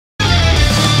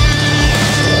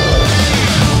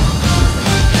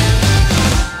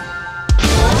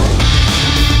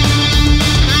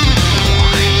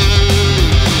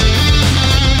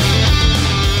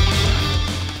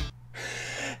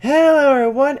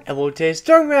and we'll take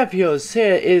Stormlight videos.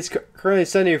 It is currently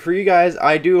Sunday for you guys.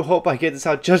 I do hope I get this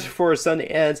out just before Sunday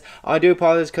ends. I do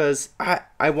apologize because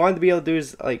I wanted to be able to do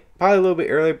this like probably a little bit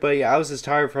earlier, but yeah, I was just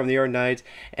tired from the other night,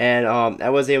 and I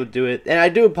wasn't able to do it. And I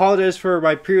do apologize for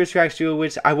my previous track studio,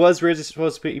 which I was really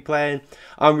supposed to be playing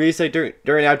release it during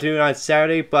the afternoon on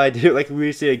Saturday, but I did like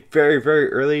release it like,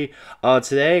 very early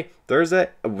today.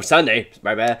 Sunday,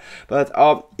 my bad. But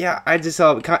yeah, I just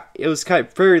it was kind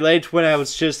of very late when I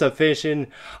was just finishing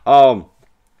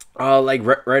like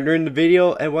rendering the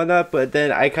video and whatnot, but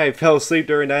then I kind of fell asleep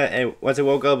during that, and once I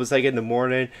woke up it was like in the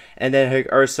morning, and then I had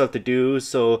other stuff to do.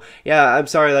 So yeah, I'm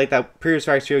sorry, like that previous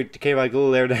track came out a little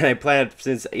later than I planned,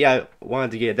 since yeah, I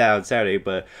wanted to get that on Saturday,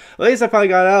 but at least I finally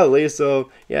got it out at least. So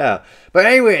yeah, but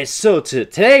anyway, so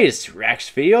today's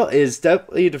reaction video is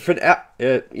definitely the finale.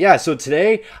 Yeah, so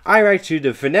today I react to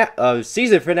the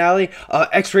season finale of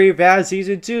X-Ray Bad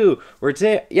Season 2.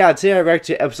 Today I react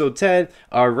to episode 10,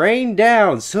 Rain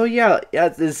Down. So yeah,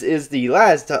 this is the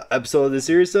last episode of the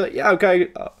series. So yeah, I'm kind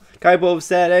of both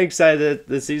sad and excited that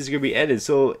the season's gonna be ended.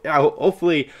 So yeah,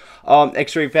 hopefully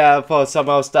X-Ray Fab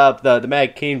somehow stop the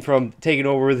Mad King from taking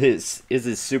over his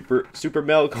super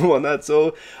milk and whatnot.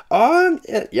 So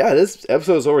yeah, this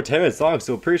episode is over 10 minutes long,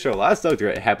 so pretty sure a lot of stuff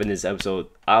happened in this episode,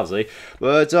 obviously.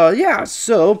 But yeah,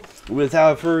 so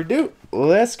without further ado,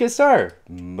 let's get started.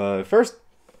 But first,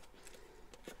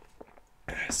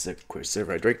 that's a quick sip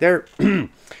right drink there.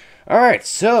 Alright,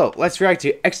 so let's react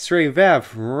to X-Ray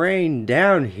Valve Rain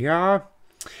Down here.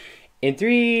 In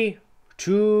 3,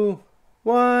 2,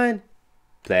 1,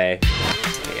 play.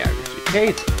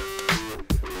 Okay.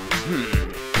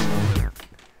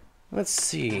 Let's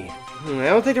see. I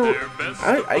don't think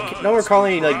I don't recall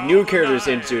any like new characters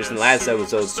introduced in the last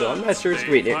episode, so I'm not sure it's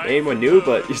gonna be anyone new,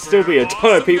 but there'll still be a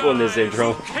ton of people in this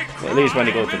intro. At least when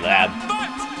they go to the lab.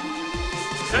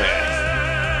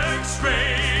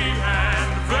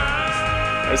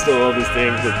 I still love this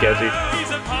thing, it's catchy. He's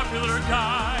a popular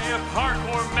guy, a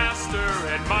parkour master,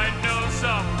 and might know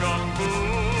some kung fu.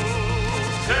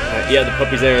 Yeah, the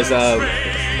puppies there is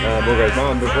Mogar's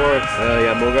mom before.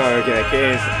 Yeah, Mogar in that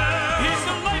cave.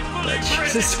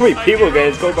 There's so many people again,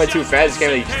 it's going by too fast,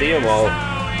 can't really see them all.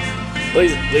 At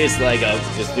least like I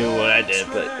was just doing what I did,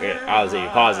 but yeah, obviously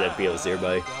positive feels here,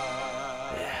 buddy.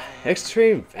 Yeah.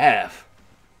 Extreme F.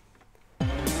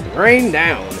 Rain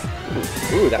Down.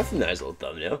 Ooh, that's a nice little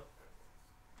thumbnail.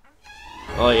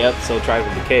 Oh, yep, so try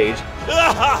with the cage.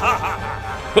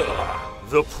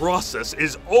 The process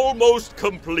is almost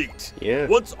complete. Yeah.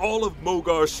 Once all of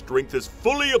Mogar's strength is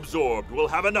fully absorbed, we'll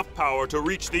have enough power to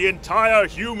reach the entire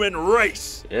human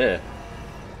race. Yeah.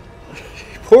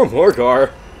 Poor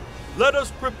Morgar. Let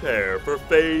us prepare for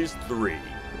Phase 3.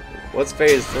 What's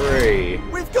Phase 3?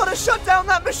 We've got to shut down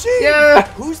that machine! Yeah!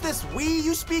 Who's this we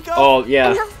you speak of? Oh,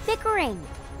 yeah. Enough bickering.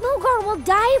 Mogar will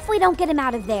die if we don't get him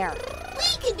out of there.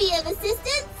 We could be of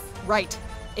assistance. Right.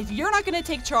 If you're not gonna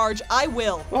take charge, I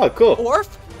will. Oh, cool.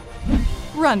 Orf,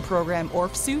 run program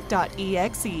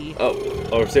orfsuit.exe. Oh,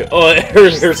 Orfsuit. Oh,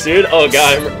 her suit? Oh,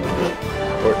 God.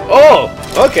 Oh,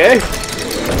 okay.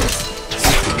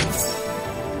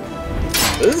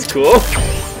 This is cool.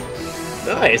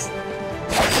 Nice.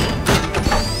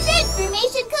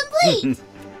 Transformation complete.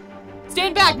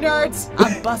 Stand back, nerds!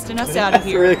 I'm busting us out of That's a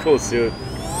here. really cool suit.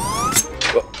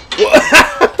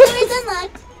 Doors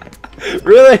unlocked.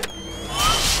 Really?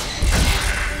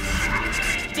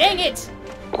 Dang it!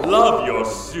 Love your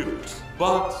suit,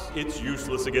 but it's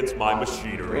useless against my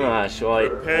machinery. Ah, sure.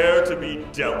 Prepare to be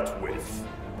dealt with.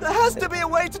 There has to be a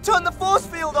way to turn the force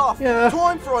field off! Yeah.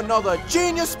 Time for another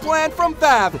genius plan from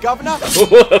Vav, Governor!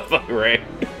 What the fuck, Ray?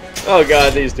 Oh,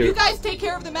 God, these two. You guys take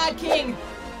care of the Mad King.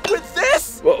 With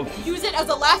this? Whoa. Use it as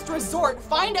a last resort.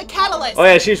 Find a catalyst. Oh,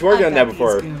 yeah, she's working on that I've got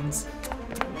before. these goons.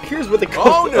 Here's what the cup,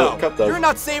 Oh no! cup does. You're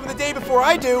not saving the day before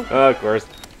I do! Of course.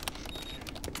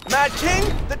 Mad King,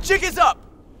 the jig is up!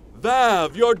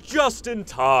 Vav, you're just in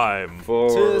time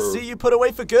To see you put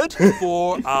away for good?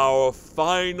 for our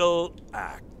final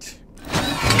act.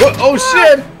 What? Oh,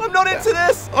 shit! I'm not into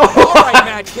this! Oh. Alright,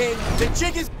 Mad King, the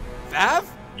jig is... Vav?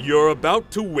 You're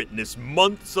about to witness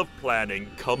months of planning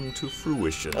come to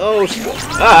fruition. Oh, this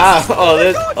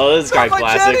guy Got my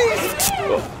classic. jennies!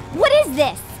 What is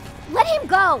this? Let him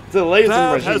go. It's a laser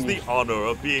Vav machine. has the honor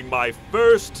of being my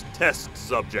first test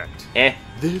subject.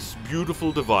 This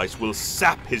beautiful device will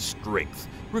sap his strength,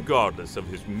 regardless of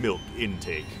his milk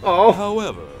intake. Oh.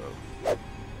 However,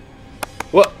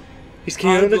 What? He's I'd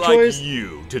carrying the like choice?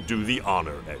 you to do the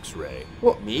honor, X-Ray.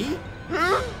 What? Me?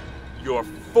 Your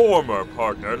former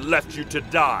partner left you to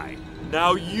die.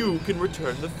 Now you can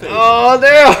return the favor. Oh,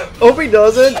 there! Hope he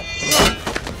doesn't.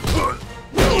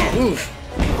 Oof.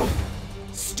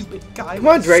 Stupid guy. Come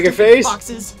on, with Dragon stupid Face.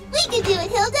 Boxes. We can do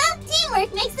it, Hilda.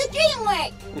 Teamwork makes the dream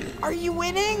work. Are you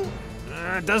winning?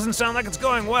 Doesn't sound like it's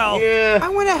going well. Yeah. I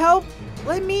want to help.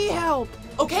 Let me help.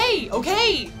 Okay,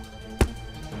 okay.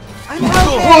 I'm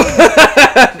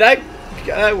helping.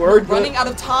 that worked. Running out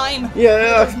of time.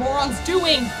 Yeah. What are those morons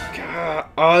doing? God.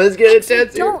 Oh, let's get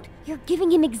intense here. Don't. You're giving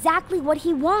him exactly what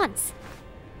he wants.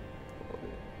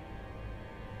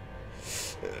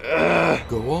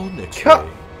 Go on, Nick. Cut.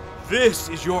 This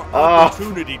is your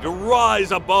opportunity to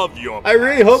rise above your I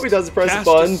really past. hope he doesn't press the Cast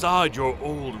button. aside your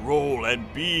old role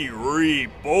and be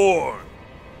reborn.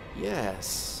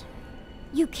 Yes.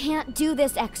 You can't do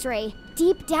this, X-Ray.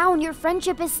 Deep down, your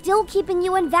friendship is still keeping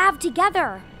you and Vav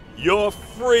together. Your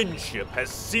friendship has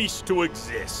ceased to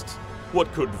exist.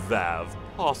 What could Vav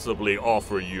possibly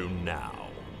offer you now?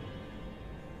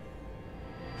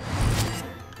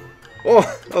 Oh,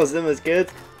 that was him as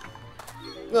kids.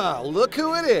 Oh, look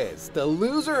who it is. The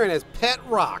loser and his pet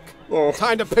rock. Oh.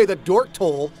 Time to pay the dork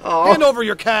toll. Oh. Hand over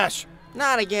your cash.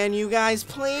 Not again, you guys,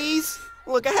 please.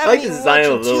 Look, I like haven't the eaten design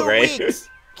lunch of in Little 2 Ray. weeks.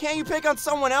 Can't you pick on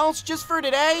someone else just for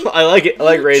today? I like it. I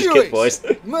like Ray's Your kid choice.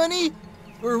 voice. Money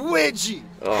or wedgie?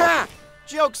 Oh. Ha!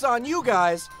 Joke's on you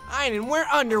guys. I didn't wear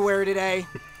underwear today.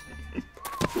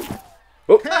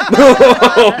 Oh.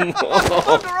 Bugger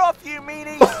off, you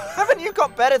meanies! Haven't you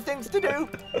got better things to do?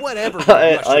 Whatever.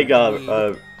 I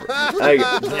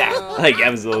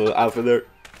Gavin's little outfit there.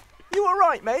 You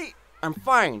alright, mate? I'm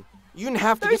fine. You didn't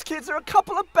have to. Those kids are a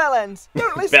couple of bellends.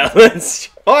 Don't listen. Balance.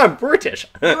 Oh, I'm British.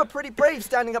 You were pretty brave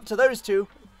standing up to those two.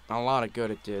 A lot of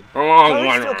good it did. Oh,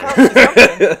 Those still counts as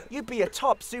something. You'd be a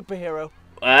top superhero.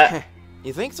 What?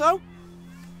 You think so?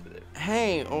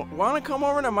 Hey, wanna come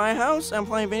over to my house and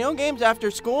play video games after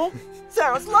school?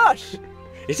 Sounds lush!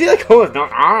 You see like oh no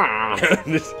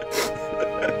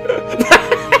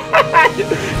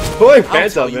pulling I'll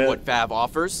pants tell up, you man. what Vav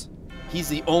offers. He's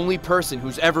the only person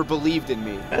who's ever believed in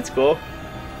me. That's cool.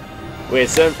 Wait,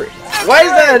 7 free. Why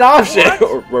is that an option?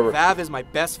 Or whatever. Vav is my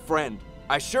best friend.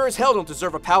 I sure as hell don't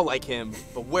deserve a pal like him,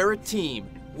 but we're a team.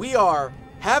 We are,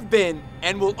 have been,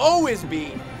 and will always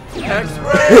be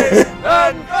X-Ray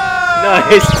and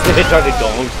Nice. They started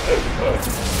going.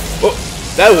 Oh,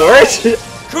 that worked.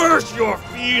 Curse your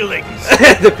feelings!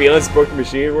 The feelings broke the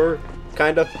machine were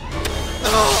kind of.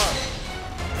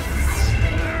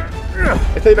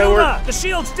 I think that worked. The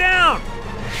shield's down!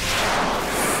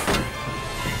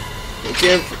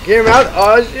 Get him out.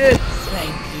 Oh shit.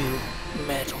 Thank you,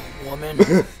 metal woman.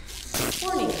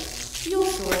 Warning. Fuel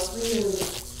source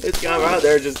removed. It's got him out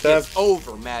there just It's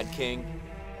over, Mad King.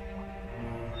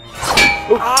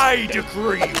 I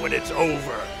decree when it's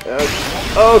over.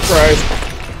 Oh Christ.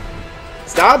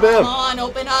 Stop him. Come on,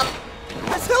 open up.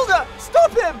 Miss Hilda,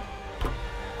 stop him!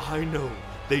 I know.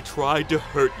 They tried to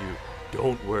hurt you.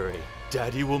 Don't worry.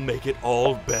 Daddy will make it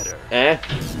all better. Eh?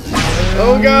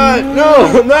 Oh God,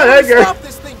 no, not Edgar. Stop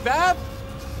this thing, Vav!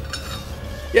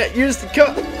 Yeah, use the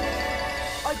cut.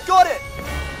 I got it!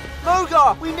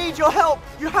 Mogar, we need your help!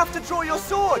 You have to draw your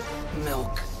sword!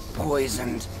 Milk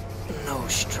poisoned. No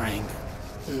strength.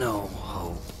 No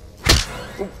hope.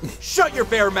 Shut your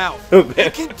bare mouth! You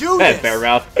You can do this! Bear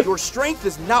mouth. Your strength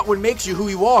is not what makes you who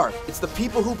you are. It's the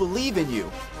people who believe in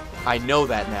you. I know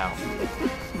that now.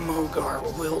 Mogar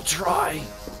will try.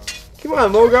 Come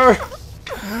on, Mogar.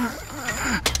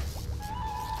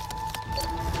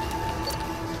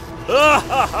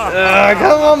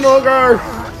 Come on, Mogar.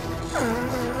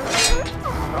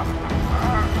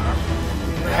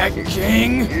 Mad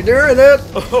King. You're doing it.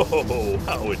 Oh,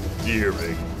 how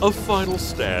endearing. A final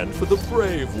stand for the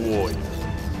brave warrior.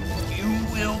 You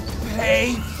will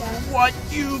pay for what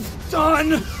you've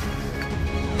done.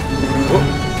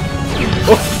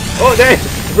 Oh, dang.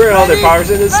 Bring all their powers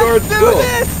in his sword. Do Cool.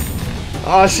 this!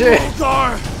 Oh, shit.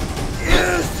 Mogar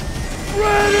is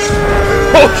ready.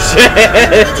 Oh,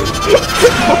 shit.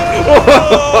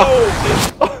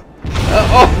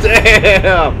 Oh,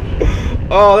 damn.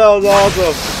 Oh, that was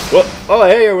awesome. What? Oh,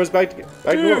 hey, it was back to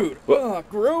Dude, what?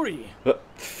 grody.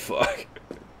 Fuck.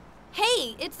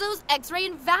 Hey, it's those X-Ray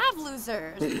and Vav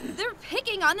losers. They're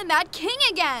picking on the Mad King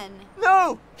again.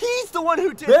 No, he's the one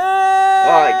who did Oh,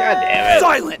 God damn it.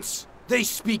 Silence! They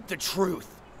speak the truth.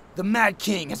 The Mad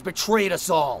King has betrayed us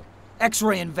all.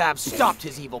 X-Ray and Vav stopped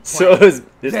his evil plan. So is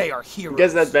this, They are heroes.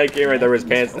 guess that bad game right there was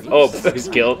pants. Oh, he's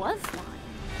killed.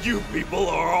 You people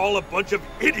are all a bunch of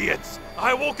idiots.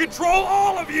 I will control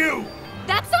all of you.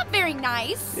 That's not very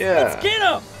nice. Yeah. Get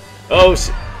him! Oh,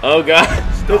 oh God.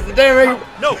 This is damn.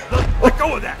 No, let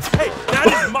go of that. Hey,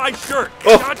 that is my shirt.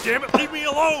 Oh. God damn it, leave me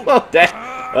alone. Oh,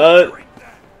 damn.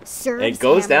 Serves It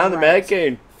goes him down the right. Mad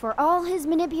King. For all his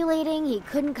manipulating, he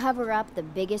couldn't cover up the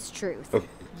biggest truth.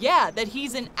 Yeah, that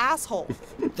he's an asshole.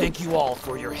 Thank you all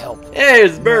for your help. Hey,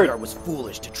 it's Bird. Mother was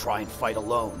foolish to try and fight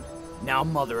alone. Now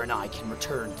Mother and I can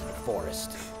return to the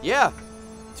forest. Yeah.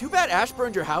 Too bad Ash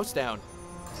burned your house down.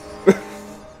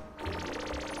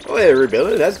 Oh, yeah,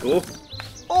 rebuild it. That's cool.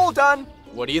 All done.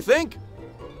 What do you think?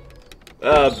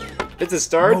 It's a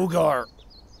start. Mogar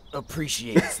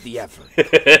appreciates the effort.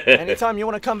 Anytime you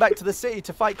want to come back to the city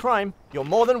to fight crime, you're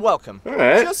more than welcome. All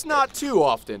right. Just not too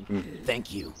often.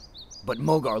 Thank you. But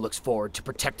Mogar looks forward to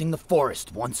protecting the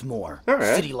forest once more. All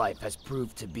right. City life has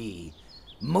proved to be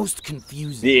most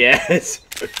confusing. Yes.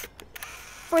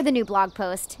 For the new blog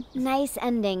post, nice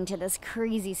ending to this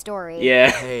crazy story.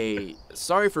 Yeah. Hey,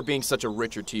 sorry for being such a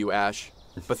Richard to you, Ash.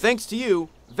 But thanks to you,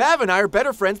 Vav and I are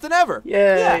better friends than ever. Yay.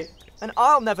 Yeah, and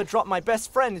I'll never drop my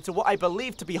best friend into what I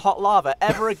believe to be hot lava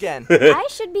ever again. I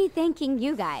should be thanking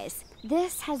you guys.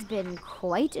 This has been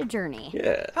quite a journey.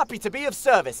 Yeah. Happy to be of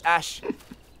service, Ash.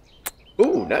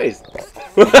 Ooh, nice.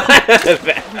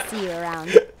 I'll see you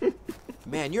around.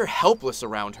 Man, you're helpless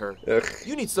around her. Ugh.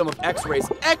 You need some of X-Ray's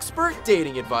expert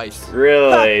dating advice.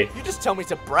 Really? You just tell me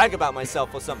to brag about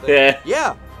myself or something. Yeah.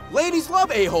 Yeah, ladies love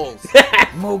a-holes.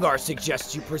 Mogar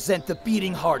suggests you present the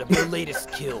beating heart of your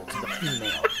latest kill to the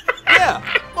female. Yeah,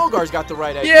 Mogar's got the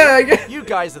right idea. Yeah, I guess. You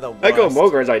guys are the worst. I go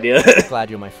Mogar's idea. Glad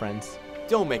you're my friends.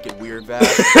 Don't make it weird, Vav.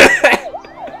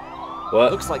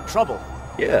 What? Looks like trouble.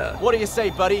 Yeah. What do you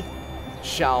say, buddy?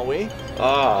 Shall we?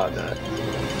 Ah, no.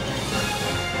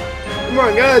 Come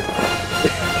on, guys.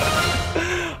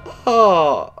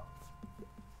 Oh.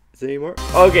 Is there any more?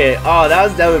 Okay. Oh, that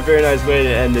was a very nice way to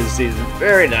end this season.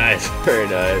 Very nice. Very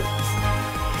nice.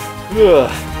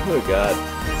 Ugh. Oh, God.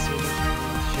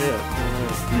 Shit.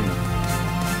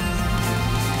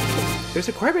 There's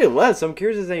quite a bit left, so I'm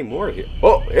curious if there's any more here.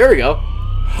 Oh, here we go.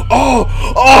 Oh,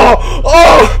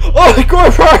 the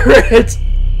core pirates!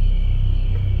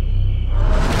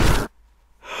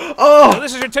 Oh! So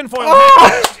this is your tinfoil Oh!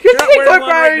 hat. If you're not wearing one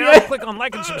right pirate, now, yeah. click on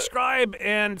like and subscribe.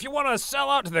 And if you want to sell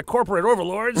out to the corporate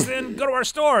overlords, then go to our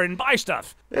store and buy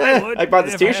stuff. I bought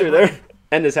this if I had t-shirt money. there.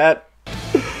 And this hat.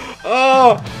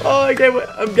 Oh, I can't wait.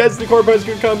 I'm guessing the core pirates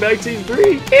gonna come back season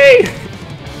 3. Yay!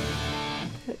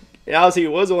 Yeah, obviously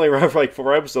it was only around for like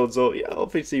 4 episodes, so yeah,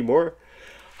 hopefully see more.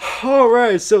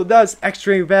 Alright, so that's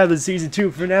Extreme Battle Season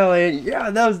 2 finale, and yeah,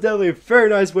 that was definitely a very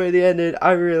nice way to end it.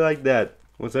 I really like that.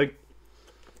 One sec.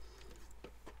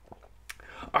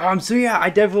 So yeah, I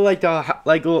definitely like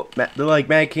the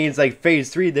Mad King's like phase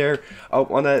 3 there,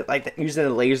 on the using the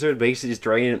laser to basically just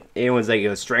drain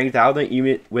anyone's strength out of them,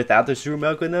 even without the super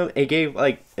milk in them. It gave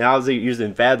and obviously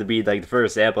using Fab to be the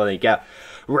first sample, and it got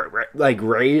Ray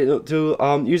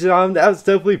to use it on. That was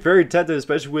definitely very tempting,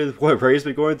 especially with what Ray's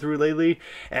been going through lately.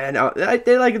 And I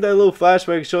did like that little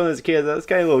flashback showing as a kid. That was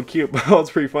kind of a little cute, but it was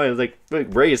pretty funny. It was like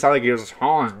Ray sounded like he was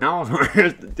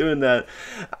doing that.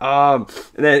 And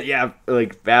then yeah,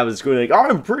 Fab was going like, "Oh,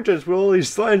 I'm British with all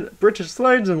these British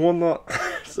slangs and whatnot."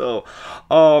 So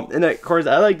and of course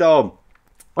I liked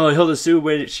Hilda Sue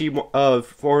when she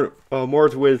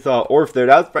morphed with Orf there.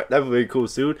 That was definitely a cool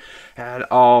suit. And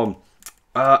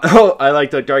I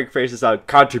liked the Dark Face's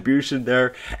contribution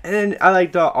there, and then I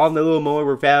liked on the little moment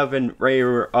where Fav and Ray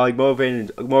were motivating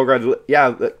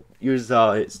Mogard, use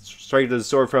his strength of the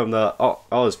sword from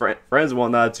all his friends and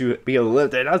whatnot to be able to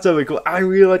lift it. That's really cool. I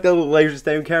really like that little laser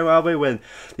stem camera out of it when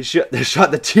they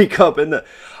shot the teacup in the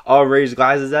Ray's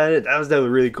glasses at it. That was definitely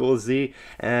really cool to see.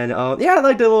 And yeah, I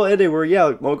like the little ending where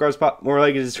Mogard's more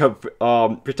like just trying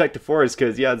to protect the forest,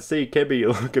 because yeah, the city can be a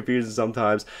little confusing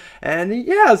sometimes. And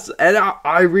yes, and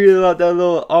I really love that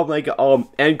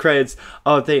little end credits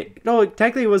thing. No,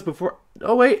 technically it was before.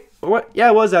 Oh wait, what? Yeah,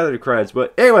 it was after the credits.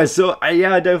 But anyway, so I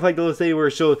definitely like the little thing where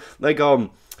it showed like a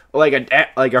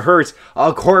Hertz,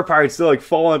 core pirate still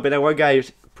falling, but then one guy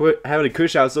having a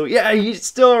cush out. So yeah, he's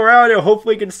still around, and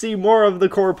hopefully can see more of the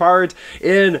core pirate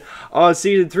in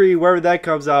season 3, wherever that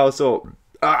comes out. So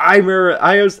I remember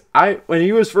when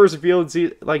he was first revealed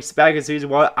back in season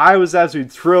 1, I was absolutely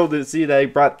thrilled to see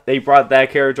that they brought that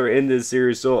character in this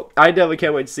series. So I definitely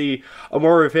can't wait to see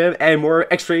more of him and more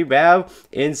Extreme Bav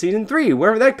in season 3,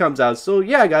 wherever that comes out. So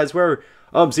yeah, guys, where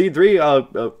season 3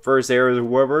 first airs or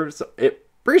whatever. So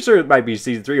pretty sure it might be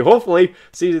season 3. Hopefully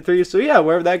season 3. So yeah,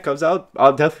 wherever that comes out,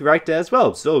 I'll definitely react to that as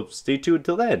well. So stay tuned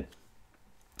until then.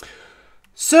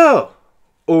 So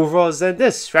overall, is that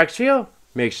this reaction video?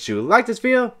 Make sure to like this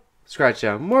video, scratch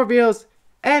down more videos,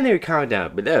 and leave a comment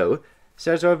down below.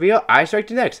 So that's our video I strike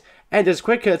to next. And just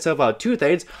quick heads up about 2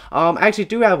 things. I actually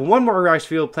do have one more reaction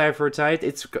video planned for tonight.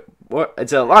 It's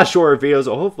it's a lot shorter video,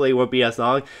 so hopefully it won't be as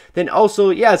long. Then also,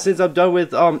 yeah, since I'm done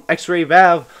with X-Ray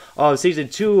Valve season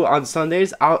 2 on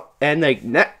Sundays, and like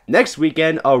next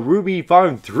weekend, Ruby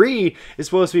Farm 3 is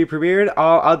supposed to be premiered.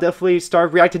 I'll definitely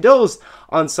start reacting to those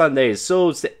on Sundays.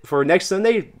 So for next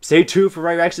Sunday, stay tuned for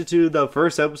my reaction to the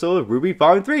first episode of Ruby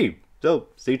Farm 3. So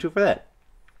stay tuned for that.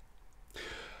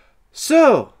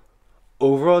 So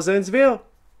overall, that's the video.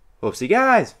 Hope to see you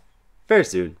guys very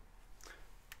soon.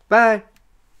 Bye.